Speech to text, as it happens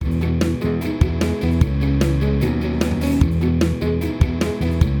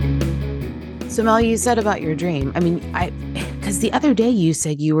So Mel, you said about your dream. I mean, because the other day you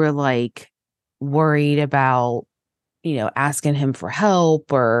said you were like worried about, asking him for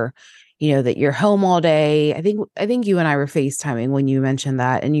help or, that you're home all day. I think you and I were FaceTiming when you mentioned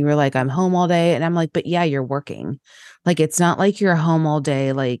that and you were like, I'm home all day. And I'm like, but yeah, you're working. Like, it's not like you're home all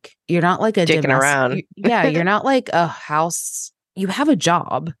day. Like, you're not like a Dicking domestic. around. Yeah, you're not like a house. You have a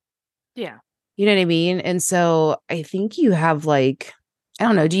job. Yeah. You know what I mean? And so I think you have like, I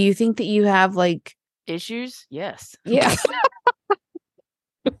don't know. Do you think that you have like, Issues? Yes. yeah.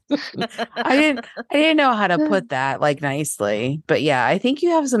 I didn't know how to put that like nicely, but yeah, I think you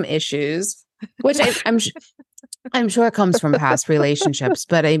have some issues, which I'm sure it comes from past relationships,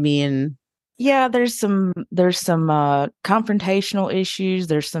 but I mean, Yeah, there's some confrontational issues,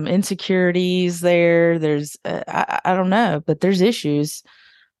 there's some insecurities there. There's I don't know, but there's issues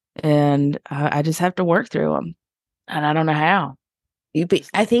and I just have to work through them. And I don't know how.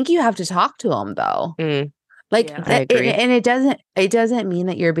 I think you have to talk to them though. Mm, Like yeah. I I agree. and it doesn't mean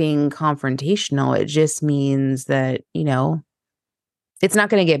that you're being confrontational. It just means that, it's not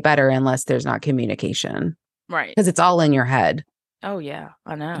going to get better unless there's not communication Right. because it's all in your head. Oh yeah,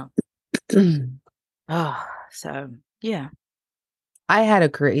 I know. I Oh, so yeah. had a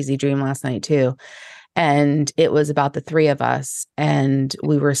crazy dream last night too. And it was about the three of us. And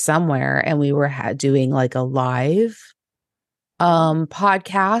we were somewhere and we were doing like a live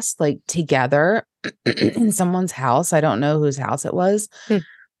podcast like together in someone's house. I don't know whose house it was. Hmm.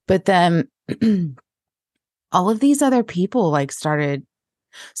 But then all of these other people like started.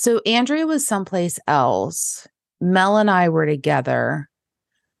 So Andrea was someplace else. Mel and I were together.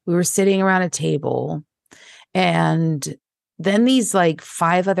 We were sitting around a table. And then these like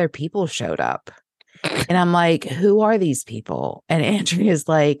five other people showed up. And I'm like, who are these people? And Andrea's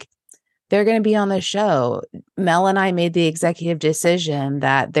like, they're going to be on the show. Mel and I made the executive decision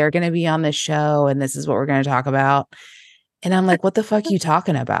that they're going to be on the show and this is what we're going to talk about. And I'm like, what the fuck are you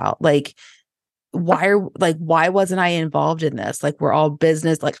talking about? Like, why wasn't I involved in this? Like, we're all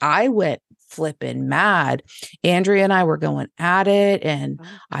business. Like, I went flipping mad. Andrea and I were going at it, and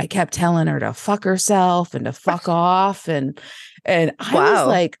I kept telling her to fuck herself and to fuck off. And I was Wow.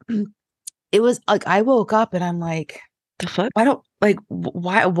 like, it was like I woke up and I'm like, The fuck? why don't like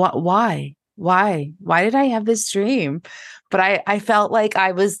why did I have this dream? But I felt like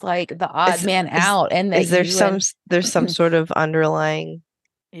I was like the odd Is man is out, and that is there you some and there's some sort of underlying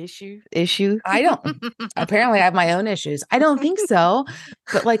issue? I don't apparently I have my own issues. I don't think so.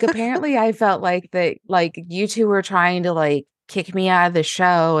 But like apparently I felt like that like you two were trying to like kick me out of the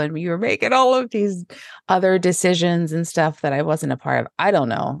show and you were making all of these other decisions and stuff that I wasn't a part of. I don't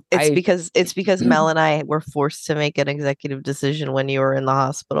know. It's because Mel and I were forced to make an executive decision when you were in the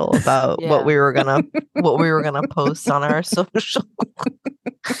hospital about what Yeah. we were gonna post on our social,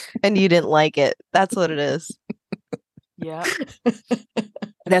 and you didn't like it. That's what it is. Yeah.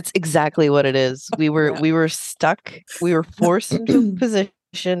 That's exactly what it is. We were Yeah. we were stuck. We were forced into a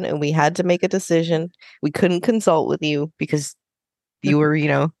position, and we had to make a decision. We couldn't consult with you because you were,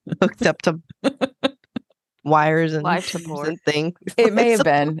 hooked up to wires and Life tubes support. and things. It may have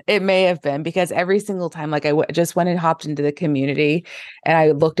been. It may have been because every single time, like just went and hopped into the community and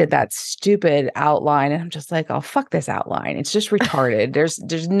I looked at that stupid outline and I'm just like, oh, fuck this outline. It's just retarded.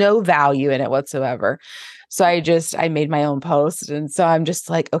 There's no value in it whatsoever. So I made my own post. And so I'm just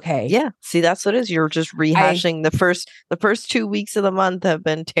like, okay. Yeah. See, that's what it is. You're just rehashing the first 2 weeks of the month have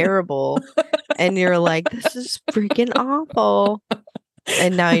been terrible. And you're like, this is freaking awful.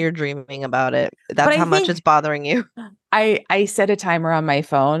 And now you're dreaming about it. That's I how much think- it's bothering you. I set a timer on my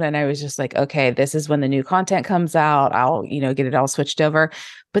phone and I was just like, okay, this is when the new content comes out. I'll, get it all switched over.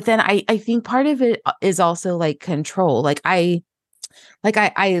 But then I think part of it is also like control. I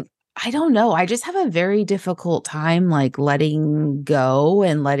don't know. I just have a very difficult time like letting go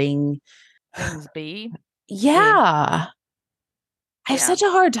and letting Things be. yeah. I have Yeah. such a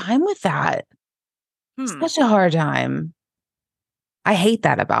hard time with that. Such a hard time. I hate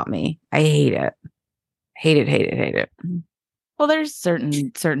that about me. I hate it. Hate it, hate it, hate it. Well, there's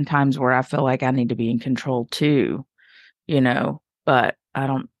certain times where I feel like I need to be in control too, but I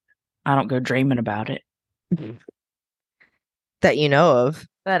don't go dreaming about it That you know of.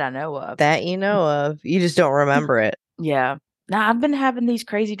 that I know of. That you know of. You just don't remember it. Yeah. Now I've been having these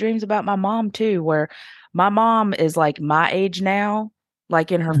crazy dreams about my mom too, where my mom is like my age now,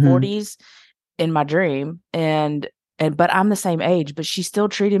 like in her Mhm. 40s in my dream. And but I'm the same age, but she still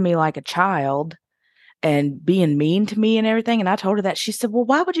treated me like a child and being mean to me and everything. And I told her that. She said, well,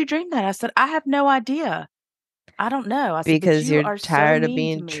 why would you dream that? I said, I have no idea. I don't know. I said, but Because you you're are so tired of mean to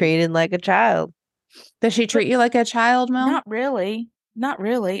being me. treated like a child. Does she treat you like a child, Mel? Not really. Not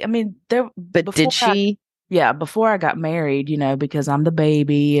really. I mean, But before did she? before I got married, because I'm the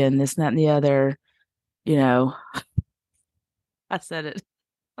baby and this, and that, and the other, you know, I said it.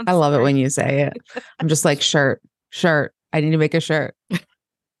 I'm I love it sorry. when you say it. I'm just like, shirt. I need to make a shirt.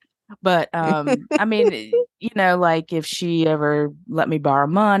 But I mean, like if she ever let me borrow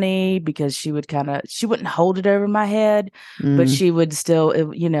money, because she wouldn't hold it over my head, but Mm. she would still,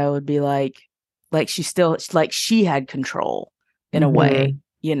 it'd be like she still, like she had control in a way,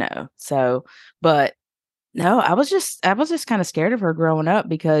 So, but no, I was just kind of scared of her growing up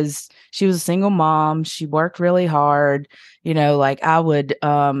because she was a single mom. She worked really hard, like I would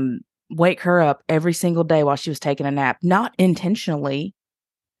wake her up every single day while she was taking a nap, not intentionally,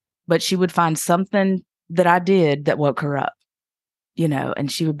 but she would find something that I did that woke her up,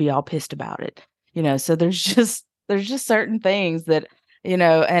 and she would be all pissed about it, so there's just certain things that,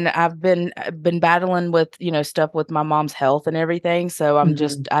 and I've been battling with, stuff with my mom's health and everything. So I'm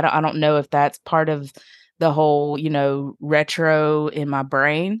just, I don't know if that's part of the whole, retro in my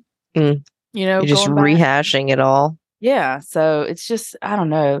brain, Mm. You're just going back. rehashing it all. Yeah. So it's just, I don't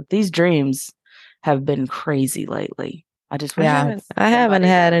know. These dreams have been crazy lately. I just wish Yeah. I haven't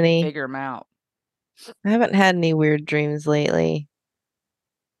had any. figure them out. I haven't had any weird dreams lately.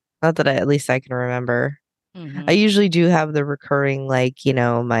 Not that at least I can remember. Mhm. I usually do have the recurring, like,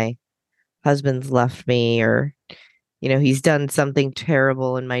 my husband's left me, or, he's done something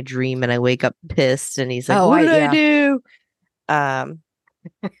terrible in my dream and I wake up pissed and he's like, Oh, what did I yeah. do?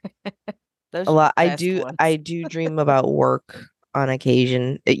 Those A are lot. the I best do. ones. I do dream about work on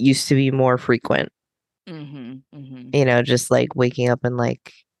occasion. It used to be more frequent. Just like waking up and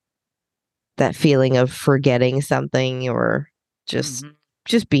like that feeling of forgetting something, or just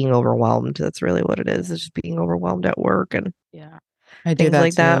being overwhelmed. That's really what it is. It's just being overwhelmed at work and Yeah. I do things that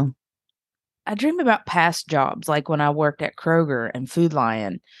like that. too. I dream about past jobs, like when I worked at Kroger and Food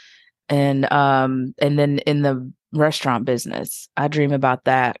Lion, and then in the restaurant business. I dream about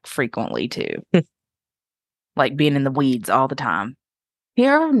that frequently too. Like being in the weeds all the time.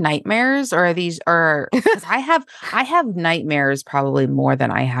 Here are nightmares, or are these, or because I have nightmares probably more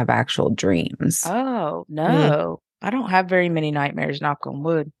than I have actual dreams. Oh, no. I don't have very many nightmares, knock on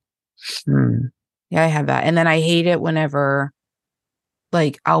wood. Yeah, I have that. And then I hate it whenever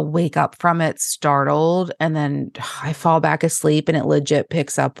like I'll wake up from it startled and then I fall back asleep and it legit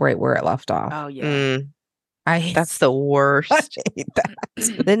picks up right where it left off. Oh, yeah. That's the worst. I hate that.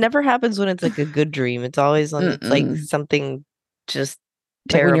 It never happens when it's like a good dream. It's always when it's like something just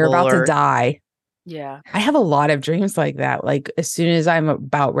terrible, like when you're about to die. Yeah. I have a lot of dreams like that. Like as soon as I'm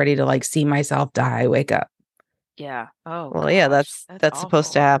about ready to like see myself die, I wake up. Yeah. Oh, well, yeah, gosh, that's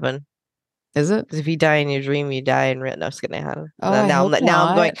supposed to awful. happen. Is it? Because if you die in your dream, you die in real. No, it's gonna happen. Oh, I hope not. Now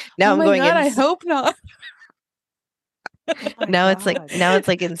I'm going. Now oh I'm my going. God, I hope not. Oh now it's like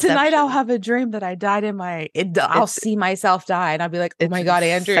Inception. Tonight I'll have a dream that I died in I'll see myself die and I'll be like, oh my God,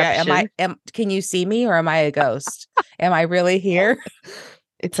 Andrea, can you see me or am I a ghost? Am I really here?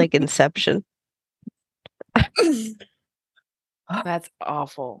 It's like Inception. That's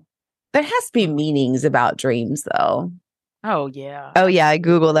awful. There has to be meanings about dreams though. Oh, yeah. Oh, yeah. I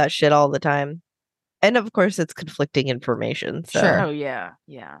Google that shit all the time. And of course, it's conflicting information. So. Sure. Oh, yeah.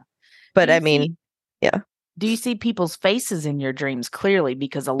 Yeah. But I mean, yeah. Do you see people's faces in your dreams clearly?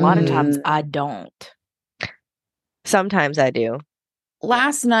 Because a lot of times I don't. Sometimes I do.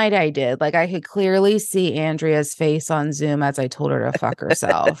 Last night I did. Like I could clearly see Andrea's face on Zoom as I told her to fuck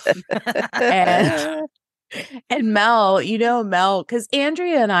herself. And Mel, Mel, because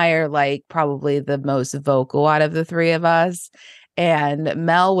Andrea and I are like probably the most vocal out of the three of us. And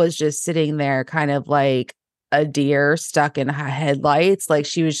Mel was just sitting there kind of like a deer stuck in headlights. Like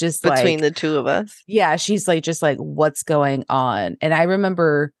she was just between like, the two of us. Yeah, she's like, just like, what's going on? And I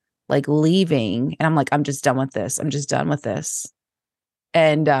remember like leaving and I'm like, I'm just done with this. I'm just done with this.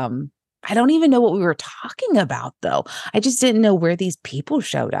 And I don't even know what we were talking about though. I just didn't know where these people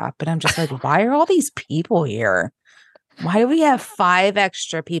showed up. And I'm just like, why are all these people here? Why do we have 5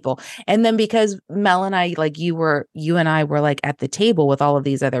 extra people? And then because Mel and I, like you and I were like at the table with all of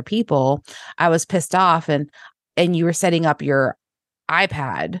these other people, I was pissed off and you were setting up your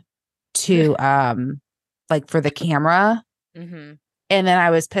iPad to like for the camera. And then I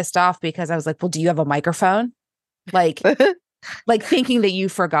was pissed off because I was like, well, do you have a microphone? Like like thinking that you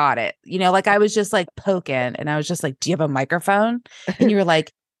forgot it, like I was just like poking and I was just like, do you have a microphone? And you were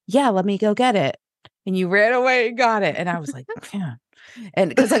like, yeah, let me go get it. And you ran away and got it. And I was like, yeah. And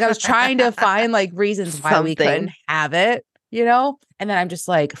because like I was trying to find like reasons why we couldn't have it, and then I'm just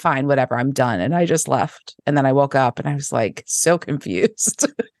like, fine, whatever, I'm done. And I just left. And then I woke up and I was like so confused.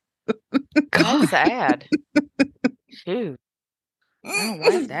 That's sad. Shoot. I don't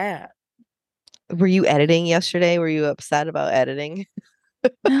like that. Were you editing yesterday? Were you upset about editing?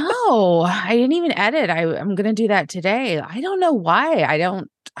 No, I didn't even edit. I'm going to do that today. I don't know why. I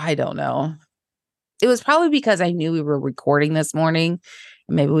don't know. It was probably because I knew we were recording this morning.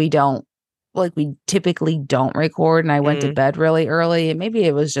 Maybe we typically don't record, and I went to bed really early. And maybe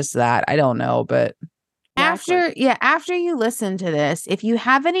it was just that. I don't know, but after you listen to this, if you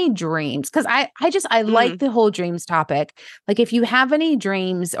have any dreams, because I like the whole dreams topic. Like, if you have any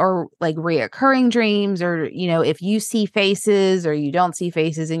dreams or like reoccurring dreams, or if you see faces or you don't see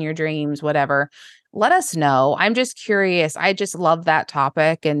faces in your dreams, whatever, let us know. I'm just curious. I just love that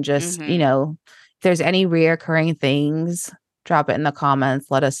topic, and just if there's any reoccurring things, drop it in the comments.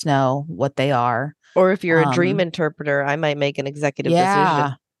 Let us know what they are. Or if you're a dream interpreter, I might make an executive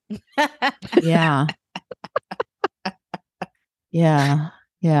decision. Yeah.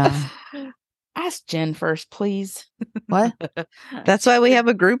 Yeah. Ask Jen first, please. What? That's why we have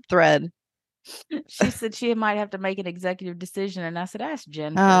a group thread. She said she might have to make an executive decision, and I said, ask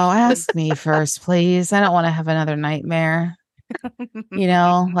Jen first. Oh, ask me first, please. I don't want to have another nightmare.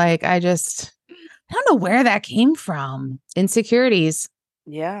 Like, I don't know where that came from. Insecurities.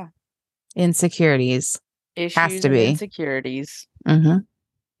 Yeah. Insecurities. Issues has to be. Insecurities. Mm-hmm.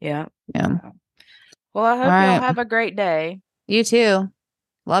 Yeah. Yeah. Well, I hope y'all have a great day. You too.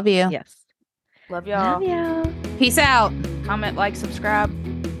 Love you. Yes. Love y'all. Love you. Peace out. Comment, like, subscribe.